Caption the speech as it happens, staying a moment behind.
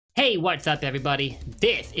Hey, what's up everybody?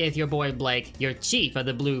 This is your boy Blake, your chief of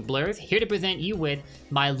the Blue Blurs, here to present you with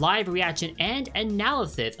my live reaction and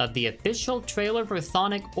analysis of the official trailer for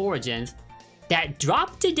Sonic Origins that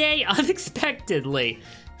dropped today unexpectedly.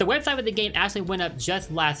 The website of the game actually went up just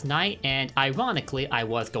last night, and ironically, I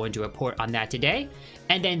was going to report on that today,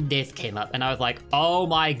 and then this came up, and I was like, oh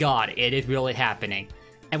my god, it is really happening.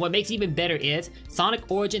 And what makes it even better is, Sonic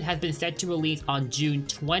Origins has been set to release on June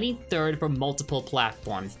 23rd for multiple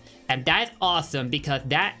platforms. And that's awesome because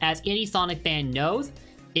that, as any Sonic fan knows,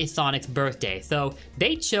 is Sonic's birthday. So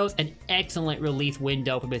they chose an excellent release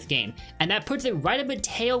window for this game. And that puts it right at the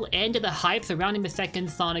tail end of the hype surrounding the second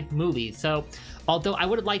Sonic movie. So although I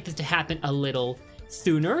would have liked this to happen a little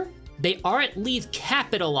sooner, they are at least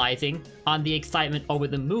capitalizing on the excitement over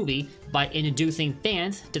the movie by introducing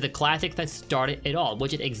fans to the classics that started it all,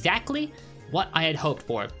 which is exactly what I had hoped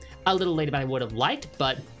for. A little later than I would have liked,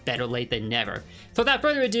 but better late than never. So without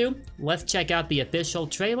further ado, let's check out the official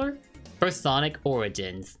trailer for Sonic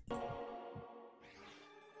Origins.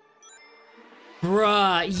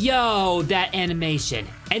 Bruh, yo, that animation.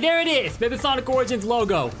 And there it is, there's the Sonic Origins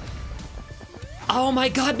logo. Oh my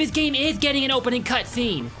god, this game is getting an opening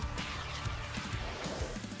cutscene.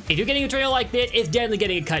 If you're getting a trailer like this, it's definitely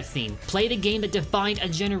getting a cutscene. Play the game that defined a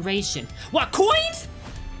generation. What, coins?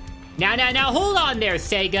 Now, hold on there,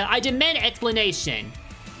 Sega. I demand an explanation.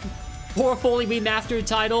 Poor fully remastered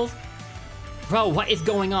titles. Bro, what is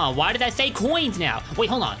going on? Why did I say coins now? Wait,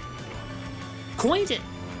 hold on. Coins, it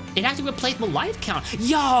actually replaced my life count.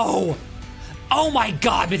 Yo! Oh my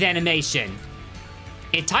god, this animation.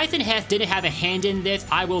 If Tyson Hess didn't have a hand in this,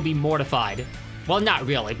 I will be mortified. Well, not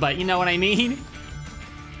really, but you know what I mean?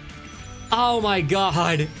 Oh my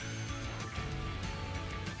god.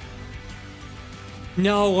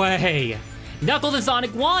 No way. Knuckles in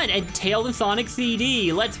Sonic 1 and Tails in Sonic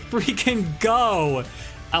CD. Let's freaking go.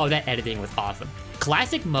 Oh, that editing was awesome.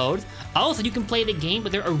 Classic modes. Also, you can play the game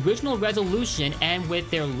with their original resolution and with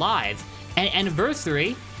their lives. And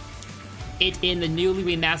Anniversary, it's in the newly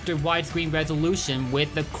remastered widescreen resolution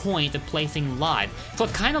with the coins of placing live. So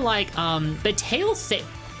kind of like the Tails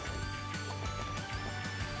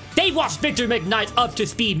They watched Victor McKnight's Up to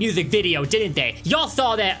Speed music video, didn't they? Y'all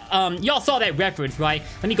saw that reference, right?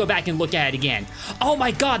 Let me go back and look at it again. Oh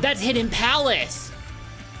my god, that's Hidden Palace!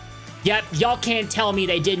 Yep, y'all can't tell me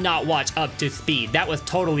they did not watch Up to Speed. That was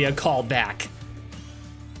totally a callback.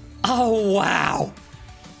 Oh, wow!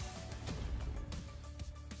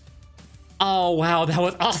 Oh, wow, that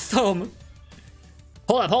was awesome!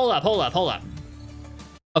 Hold up.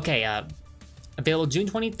 Okay, available June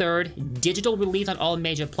 23rd, digital release on all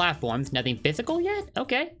major platforms, nothing physical yet?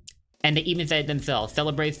 Okay. And they even said it themselves,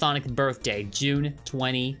 celebrate Sonic's birthday, June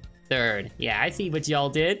 23rd. Yeah, I see what y'all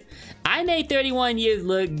did. I made 31 years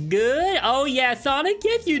look good. Oh yeah, Sonic,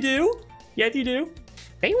 yes you do. Yes you do.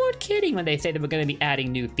 They weren't kidding when they said they were going to be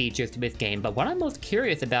adding new features to this game, but what I'm most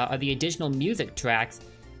curious about are the additional music tracks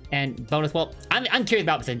and bonus. Well, I'm curious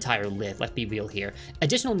about this entire list, let's be real here.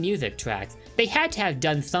 Additional music tracks. They had to have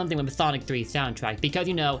done something with the Sonic 3 soundtrack because,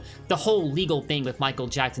 you know, the whole legal thing with Michael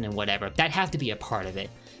Jackson and whatever, that has to be a part of it.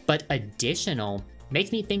 But additional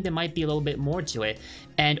makes me think there might be a little bit more to it.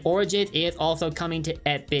 And Origins is also coming to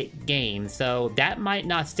Epic Games, so that might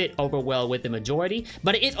not sit over well with the majority,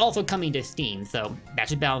 but it is also coming to Steam, so that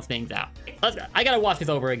should balance things out. I gotta watch this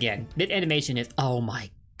over again. This animation is, oh my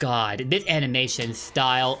god, this animation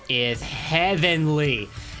style is heavenly.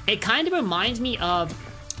 It kind of reminds me of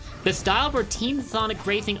the style for Team Sonic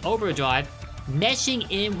Racing Overdrive meshing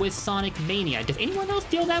in with Sonic Mania. Does anyone else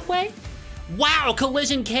feel that way? Wow,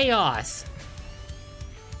 Collision Chaos!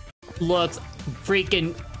 It looks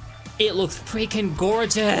freaking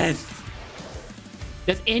gorgeous!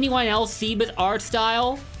 Does anyone else see this art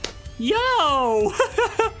style? Yo!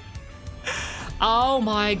 Oh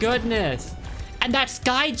my goodness! And that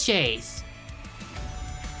Sky Chase!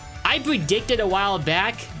 I predicted a while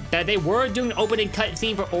back that they were doing an opening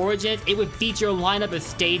cutscene for Origins. It would feature a lineup of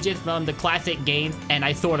stages from the classic games, and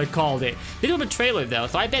I sort of called it. They do have a trailer though,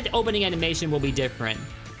 so I bet the opening animation will be different.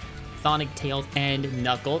 Sonic, Tails, and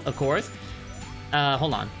Knuckles, of course.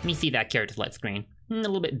 Hold on, let me see that character select screen. A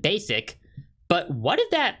little bit basic, but what does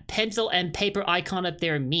that pencil and paper icon up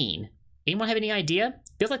there mean? Anyone have any idea?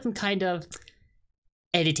 Feels like some kind of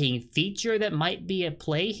editing feature that might be at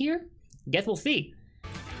play here? Guess we'll see.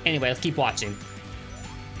 Anyway, let's keep watching.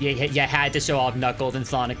 You had to show off Knuckles in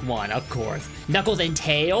Sonic 1, of course. Knuckles and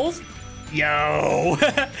Tails? Yo!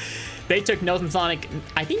 They took notes from Sonic.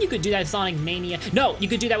 I think you could do that in Sonic Mania. No, you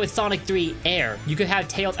could do that with Sonic 3 Air. You could have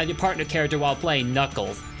Tails as your partner character while playing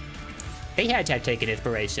Knuckles. They had to have taken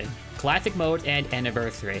inspiration. Classic mode and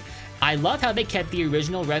Anniversary. I love how they kept the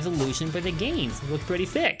original resolution for the games. It looks pretty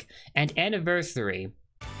sick. And anniversary.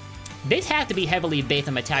 This has to be heavily based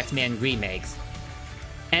on Taxman remakes.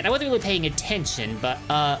 And I wasn't really paying attention, but,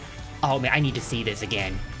 oh man, I need to see this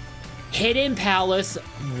again. Hidden Palace,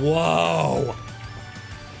 whoa!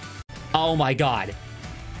 Oh my god.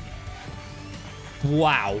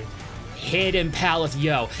 Wow. Hidden Palace,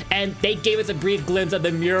 yo. And they gave us a brief glimpse of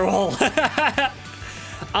the mural.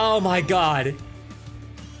 Oh my god.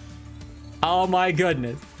 Oh my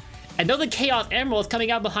goodness. And those are Chaos Emeralds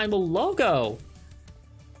coming out behind the logo.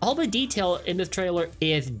 All the detail in this trailer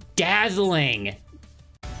is dazzling.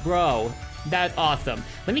 Bro, that's awesome.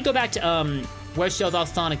 Let me go back to, where it shows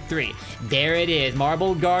off Sonic 3. There it is,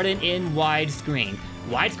 Marble Garden in widescreen.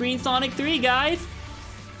 Widescreen Sonic 3, guys.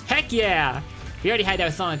 Heck yeah. We already had that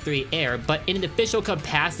with Sonic 3 Air, but in an official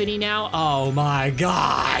capacity now, oh my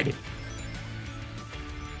god.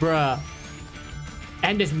 Bruh.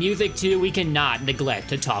 And this music too, we cannot neglect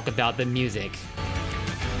to talk about the music.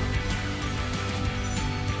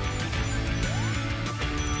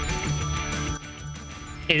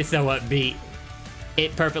 It is so upbeat.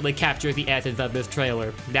 It perfectly captures the essence of this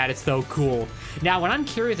trailer. That is so cool. Now, what I'm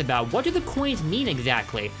curious about, what do the coins mean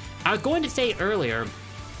exactly? I was going to say earlier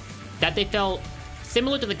that they felt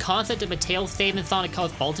similar to the concept of a tail save in Sonic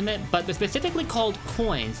Colors Ultimate, but they're specifically called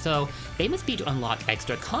coins, so they must be to unlock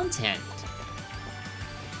extra content.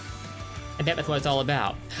 I bet that's what it's all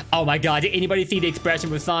about. Oh my god, did anybody see the expression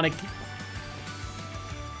with Sonic?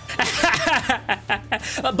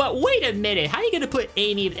 But wait a minute, how are you gonna put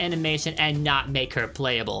Amy in animation and not make her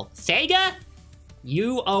playable? Sega?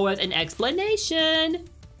 You owe us an explanation.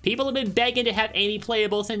 People have been begging to have Amy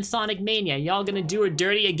playable since Sonic Mania. Y'all gonna do her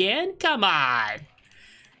dirty again? Come on.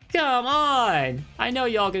 Come on. I know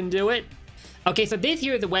y'all can do it. Okay, so this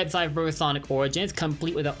here is the website for Sonic Origins,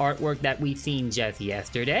 complete with the artwork that we've seen just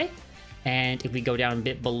yesterday. And if we go down a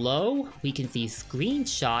bit below, we can see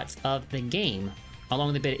screenshots of the game, along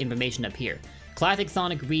with a bit of information up here. Classic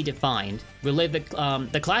Sonic Redefined. Relive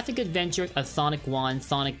the classic adventures of Sonic 1,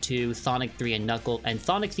 Sonic 2, Sonic 3 and Knuckles, and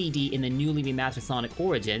Sonic CD in the newly remastered Sonic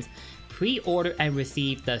Origins. Pre-order and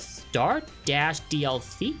receive the Start Dash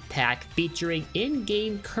DLC pack featuring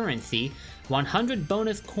in-game currency, 100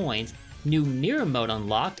 bonus coins, new mirror mode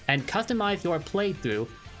unlocked, and customize your playthrough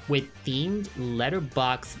with themed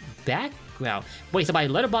letterbox background. Wait, so by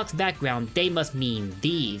letterbox background, they must mean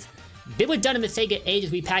these. They were done in the Sega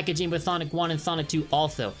ages repackaging with Sonic 1 and Sonic 2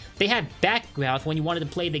 also. They had backgrounds when you wanted to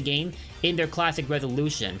play the game in their classic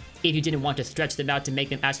resolution, if you didn't want to stretch them out to make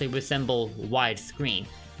them actually resemble widescreen.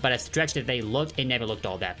 But as stretched as they looked, it never looked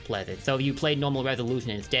all that pleasant. So if you played normal resolution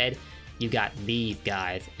instead, you got these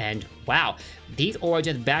guys. And wow, these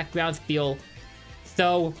Origins backgrounds feel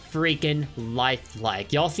so freaking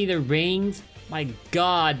lifelike. Y'all see the rings? My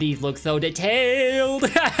god, these look so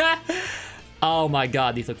detailed! Oh my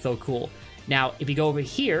god, these look so cool. Now, if you go over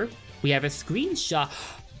here, we have a screenshot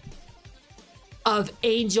of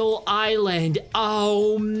Angel Island.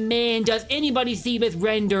 Oh man, does anybody see this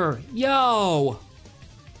render? Yo!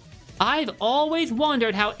 I've always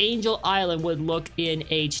wondered how Angel Island would look in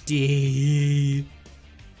HD.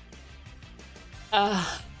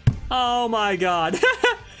 Oh my god.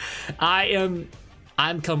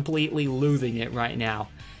 I'm completely losing it right now.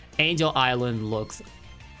 Angel Island looks,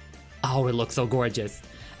 oh, it looks so gorgeous.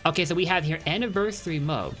 Okay, so we have here Anniversary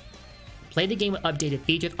Mode. Play the game with updated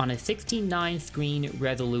features on a 16:9 screen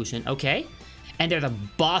resolution, okay? And there's a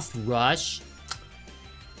boss rush.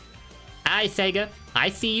 Aye, Sega, I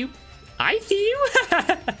see you. I see you.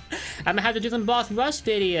 I'm gonna have to do some boss rush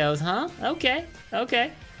videos, huh? Okay,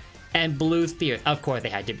 okay. And Blue Spheres, of course they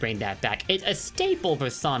had to bring that back. It's a staple for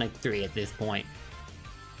Sonic 3 at this point.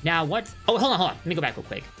 Now what's, oh, hold on. Let me go back real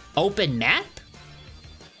quick. Open map?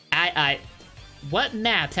 What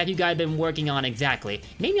maps have you guys been working on exactly?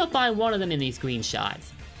 Maybe I'll find one of them in these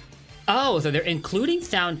screenshots. Oh, so they're including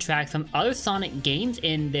soundtracks from other Sonic games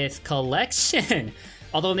in this collection.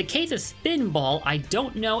 Although in the case of Spinball, I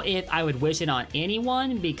don't know if I would wish it on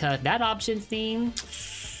anyone because that option seemed,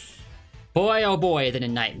 boy oh boy, is it a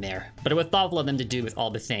nightmare. But it was thoughtful of them to do it all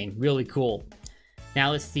the same. Really cool.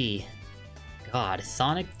 Now let's see. God,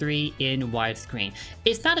 Sonic 3 in widescreen.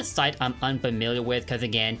 It's not a site I'm unfamiliar with because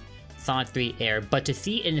again, Sonic 3 Air, but to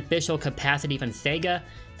see an official capacity from Sega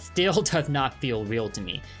still does not feel real to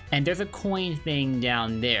me. And there's a coin thing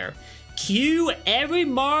down there. Cue every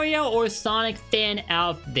Mario or Sonic fan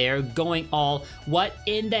out there going all, what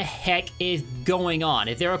in the heck is going on?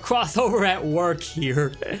 Is there a crossover at work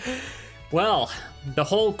here? Well, the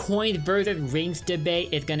whole coins versus rings debate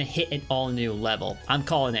is gonna hit an all new level. I'm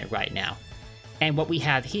calling it right now. And what we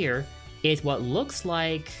have here is what looks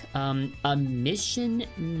like a mission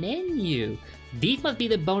menu. These must be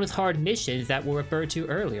the bonus hard missions that were referred to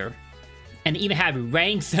earlier. And they even have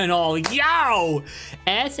ranks and all. Yo!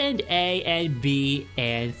 S and A and B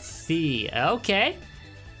and C. Okay.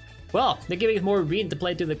 Well, they're giving us more reason to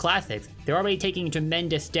play through the classics. They're already taking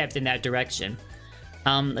tremendous steps in that direction.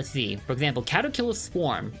 Let's see. For example, Caterkiller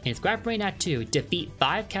Swarm. In Scrap Brain Act 2, defeat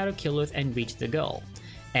 5 Caterkillers and reach the goal.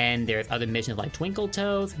 And there's other missions like Twinkle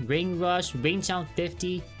Toes, Ring Rush, Ring Challenge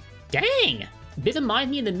 50. Dang! This reminds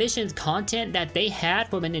me of the missions content that they had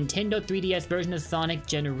from a Nintendo 3DS version of Sonic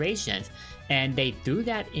Generations. And they threw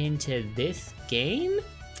that into this game?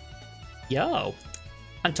 Yo,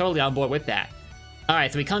 I'm totally on board with that.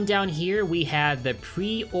 Alright, so we come down here, we have the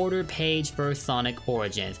pre-order page for Sonic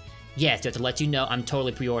Origins. Yes, just to let you know, I'm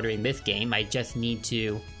totally pre-ordering this game. I just need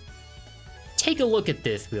to take a look at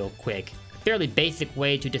this real quick. Fairly basic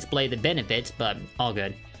way to display the benefits, but all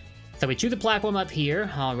good. So we choose a platform up here,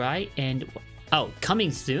 alright, and... oh,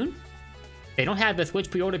 coming soon? They don't have the Switch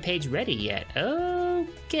pre-order page ready yet.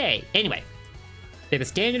 Okay, anyway. There's a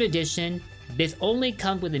standard edition. This only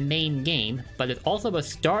comes with the main game, but there's also a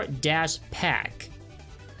Start Dash pack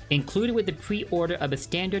included with the pre-order of a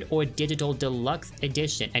standard or digital deluxe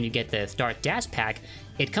edition, and you get the Start Dash pack.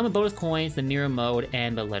 It comes with bonus coins, the mirror mode,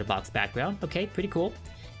 and the letterbox background. Okay, pretty cool.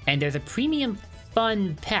 And there's a premium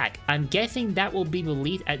fun pack. I'm guessing that will be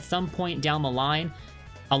released at some point down the line,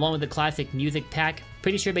 along with the classic music pack.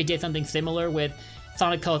 Pretty sure they did something similar with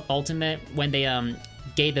Sonic Colors Ultimate when they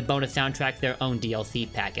gave the bonus soundtrack their own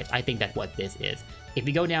DLC package. I think that's what this is. If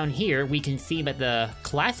we go down here, we can see that the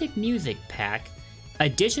classic music pack,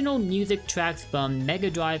 additional music tracks from Mega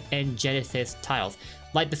Drive and Genesis titles,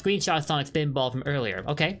 like the screenshot of Sonic Spinball from earlier.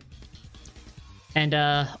 Okay. And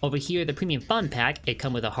over here, the premium fun pack, it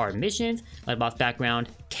comes with a hard missions, letterbox background,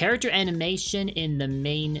 character animation in the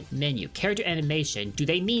main menu. Character animation, do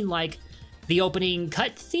they mean like the opening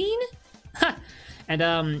cutscene? Ha!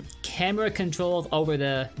 And camera controls over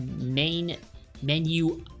the main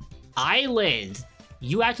menu islands.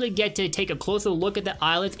 You actually get to take a closer look at the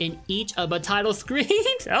islands in each of the title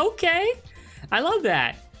screens. Okay, I love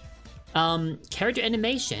that. Character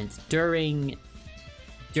animations during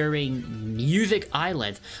Music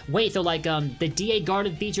Islands. Wait, so like the DA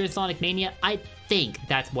Garden feature in Sonic Mania? I think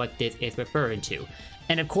that's what this is referring to.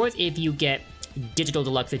 And of course, if you get Digital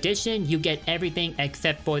Deluxe Edition, you get everything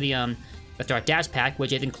except for the Start Dash pack,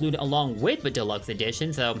 which is included along with the Deluxe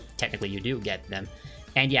Edition, so technically you do get them.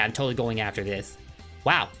 And yeah, I'm totally going after this.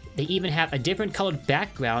 Wow, they even have a different colored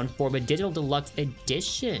background for the Digital Deluxe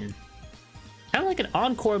Edition. Kind of like an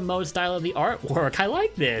Encore mode style of the artwork. I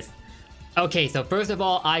like this. Okay, so first of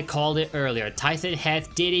all, I called it earlier. Tyson Hesse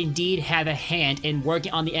did indeed have a hand in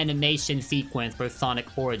working on the animation sequence for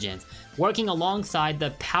Sonic Origins, working alongside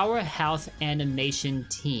the Powerhouse animation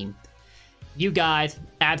team. You guys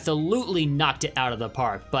absolutely knocked it out of the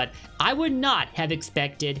park, but I would not have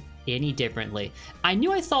expected any differently. I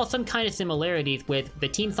knew I saw some kind of similarities with the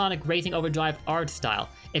Team Sonic Racing Overdrive art style.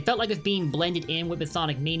 It felt like it's being blended in with the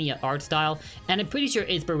Sonic Mania art style, and I'm pretty sure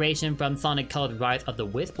inspiration from Sonic Colors Rise of the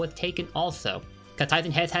Wisp was taken also, because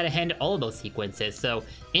Tyson Hesse had a hand in all of those sequences, so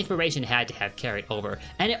inspiration had to have carried over,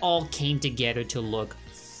 and it all came together to look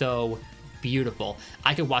so beautiful.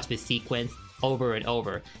 I could watch this sequence over and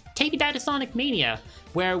over. Take me back to Sonic Mania,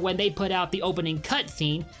 where when they put out the opening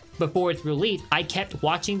cutscene before its release, I kept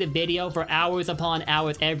watching the video for hours upon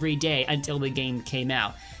hours every day until the game came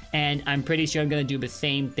out. And I'm pretty sure I'm gonna do the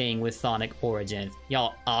same thing with Sonic Origins.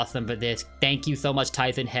 Y'all awesome for this. Thank you so much,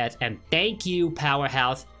 Tyson Hesse, and thank you,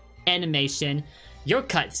 Powerhouse Animation. Your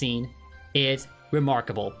cutscene is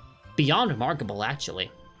remarkable. Beyond remarkable,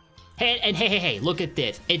 actually. Hey, look at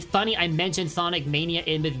this. It's funny I mentioned Sonic Mania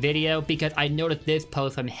in this video because I noticed this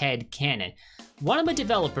post from Headcanon, one of the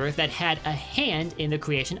developers that had a hand in the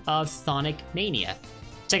creation of Sonic Mania.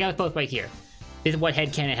 Check out this post right here. This is what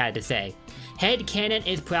Headcanon had to say. Headcanon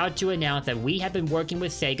is proud to announce that we have been working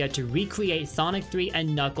with Sega to recreate Sonic 3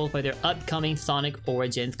 and Knuckles for their upcoming Sonic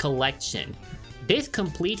Origins collection. This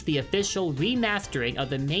completes the official remastering of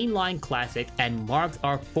the mainline classic and marks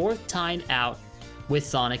our 4th time out with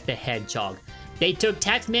Sonic the Hedgehog. They took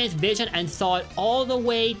Taxman's vision and saw it all the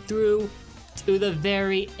way through to the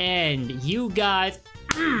very end. You guys,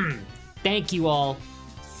 thank you all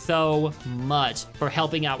so much for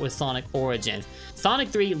helping out with Sonic Origins. Sonic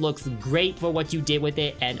 3 looks great for what you did with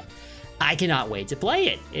it, and I cannot wait to play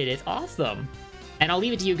it. It is awesome. And I'll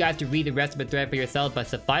leave it to you guys to read the rest of the thread for yourselves, but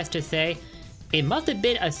suffice to say, it must have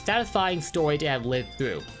been a satisfying story to have lived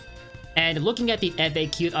through. And looking at these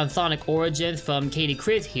FAQs on Sonic Origins from Katie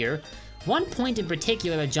Chris here, one point in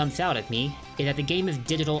particular that jumps out at me is that the game is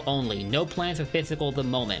digital only, no plans for physical at the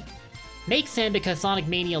moment. Makes sense because Sonic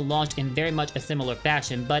Mania launched in very much a similar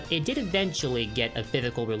fashion, but it did eventually get a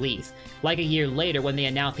physical release, like a year later when they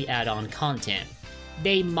announced the add-on content.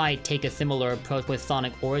 They might take a similar approach with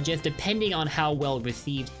Sonic Origins depending on how well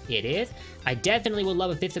received it is. I definitely would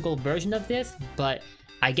love a physical version of this, but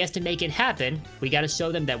I guess to make it happen, we gotta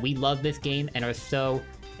show them that we love this game and are so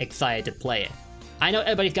excited to play it. I know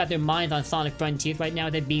everybody's got their minds on Sonic Frontiers right now,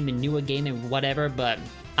 that being the newer game and whatever, but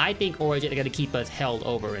I think Origins are gonna keep us held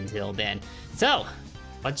over until then. So,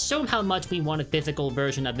 let's show them how much we want a physical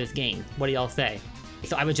version of this game. What do y'all say?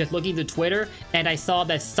 So I was just looking through Twitter, and I saw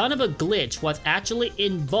that Son of a Glitch was actually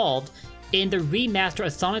involved in the remaster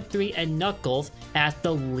of Sonic 3 and Knuckles as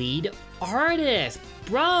the lead artist.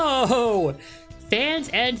 Bro! Fans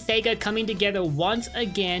and Sega coming together once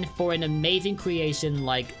again for an amazing creation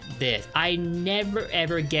like this. I never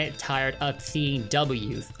ever get tired of seeing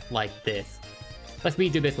W's like this. Let's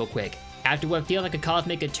read through this real quick. After what feels like a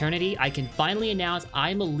cosmic eternity, I can finally announce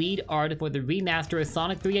I'm a lead artist for the remaster of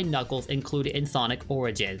Sonic 3 and Knuckles included in Sonic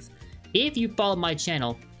Origins. If you follow my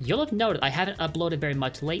channel, you'll have noticed I haven't uploaded very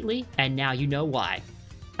much lately, and now you know why.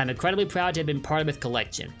 I'm incredibly proud to have been part of this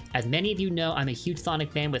collection. As many of you know, I'm a huge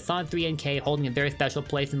Sonic fan with Sonic 3 NK holding a very special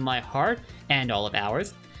place in my heart, and all of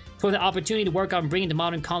ours. So when the opportunity to work on bringing the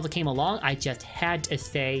modern console came along, I just had to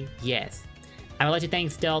say yes. I would like to thank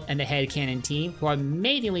Stealth and the Headcanon team, who are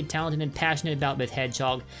amazingly talented and passionate about this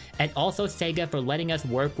hedgehog, and also Sega for letting us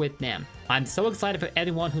work with them. I'm so excited for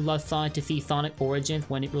everyone who loves Sonic to see Sonic Origins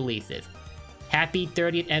when it releases. Happy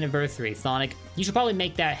 30th anniversary, Sonic. You should probably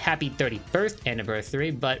make that happy 31st anniversary,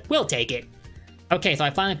 but we'll take it. Okay, so I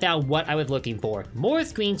finally found what I was looking for. More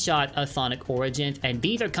screenshots of Sonic Origins, and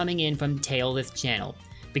these are coming in from Tails' channel.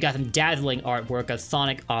 We got some dazzling artwork of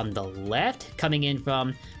Sonic on the left, coming in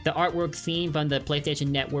from the artwork seen from the PlayStation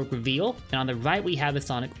Network reveal, and on the right we have the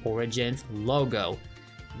Sonic Origins logo,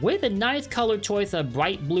 with a nice color choice of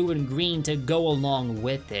bright blue and green to go along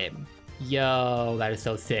with it. Yo, that is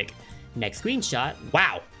so sick. Next screenshot,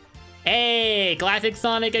 wow. Hey, classic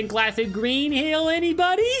Sonic and classic Green Hill,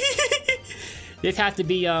 anybody? This has to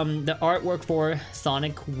be the artwork for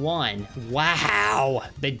Sonic 1. Wow,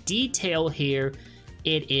 the detail here,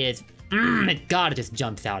 it is, God, it just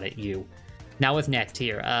jumps out at you. Now what's next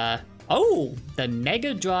here? Oh, the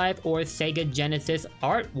Mega Drive or Sega Genesis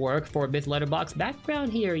artwork for this letterbox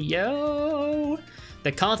background here, yo!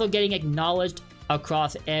 The console getting acknowledged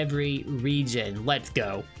across every region, let's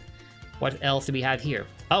go. What else do we have here?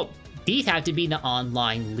 Oh, these have to be the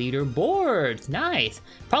online leaderboards. Nice.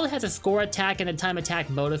 Probably has a score attack and a time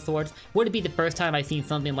attack mode of sorts. Wouldn't be the first time I've seen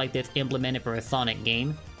something like this implemented for a Sonic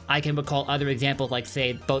game. I can recall other examples like,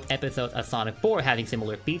 say, both episodes of Sonic 4 having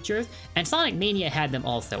similar features, and Sonic Mania had them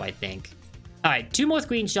also, I think. Alright, 2 more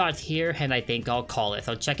screenshots here, and I think I'll call it,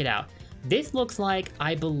 so check it out. This looks like,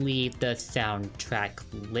 I believe, the soundtrack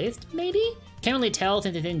list, maybe? Can't really tell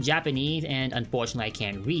since it's in Japanese, and unfortunately I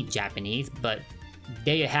can't read Japanese, but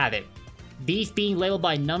there you have it. These being labeled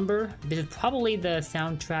by number, this is probably the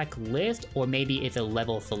soundtrack list, or maybe it's a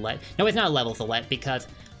level select. No, it's not a level select, because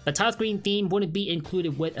the title screen theme wouldn't be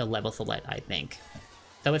included with a level select, I think.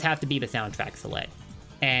 So it has to be the soundtrack select.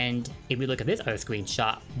 And if we look at this other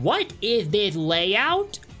screenshot, what is this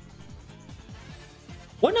layout?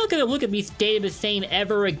 We're not gonna look at me stated the same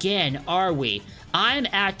ever again, are we? I'm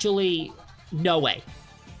actually... no way.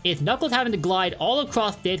 Is Knuckles having to glide all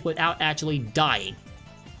across this without actually dying?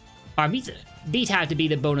 These have to be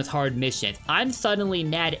the bonus hard missions. I'm suddenly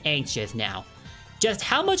mad anxious now. Just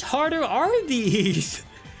how much harder are these?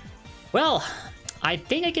 Well, I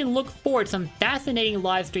think I can look forward to some fascinating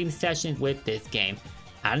live stream sessions with this game.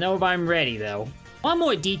 I don't know if I'm ready though. One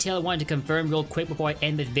more detail I wanted to confirm real quick before I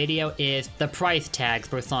end this video is the price tags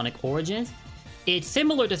for Sonic Origins. It's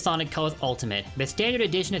similar to Sonic Colors Ultimate. The standard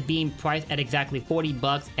edition is being priced at exactly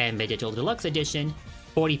 $40 and the digital deluxe edition,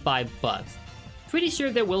 $45. Pretty sure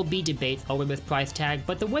there will be debates over this price tag,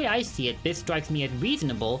 but the way I see it, this strikes me as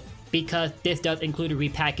reasonable because this does include a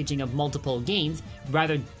repackaging of multiple games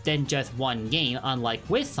rather than just one game, unlike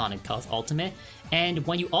with Sonic Colors Ultimate. And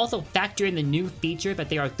when you also factor in the new features that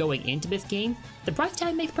they are throwing into this game, the price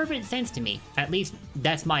tag makes perfect sense to me. At least,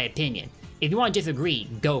 that's my opinion. If you want to disagree,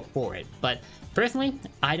 go for it. But personally,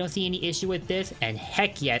 I don't see any issue with this, and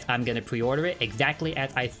heck yes, I'm gonna pre-order it exactly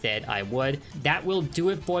as I said I would. That will do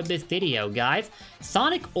it for this video, guys.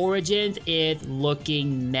 Sonic Origins is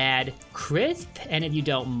looking mad crisp, and if you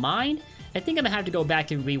don't mind, I think I'm gonna have to go back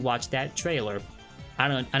and rewatch that trailer. I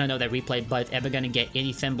don't know that replay but's ever gonna get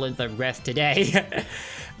any semblance of rest today.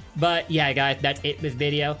 But yeah, guys, that's it for this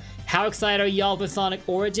video. How excited are y'all for Sonic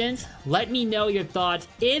Origins? Let me know your thoughts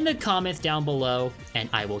in the comments down below, and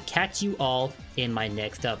I will catch you all in my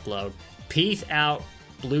next upload. Peace out,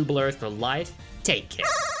 Blue Blurs for life. Take care.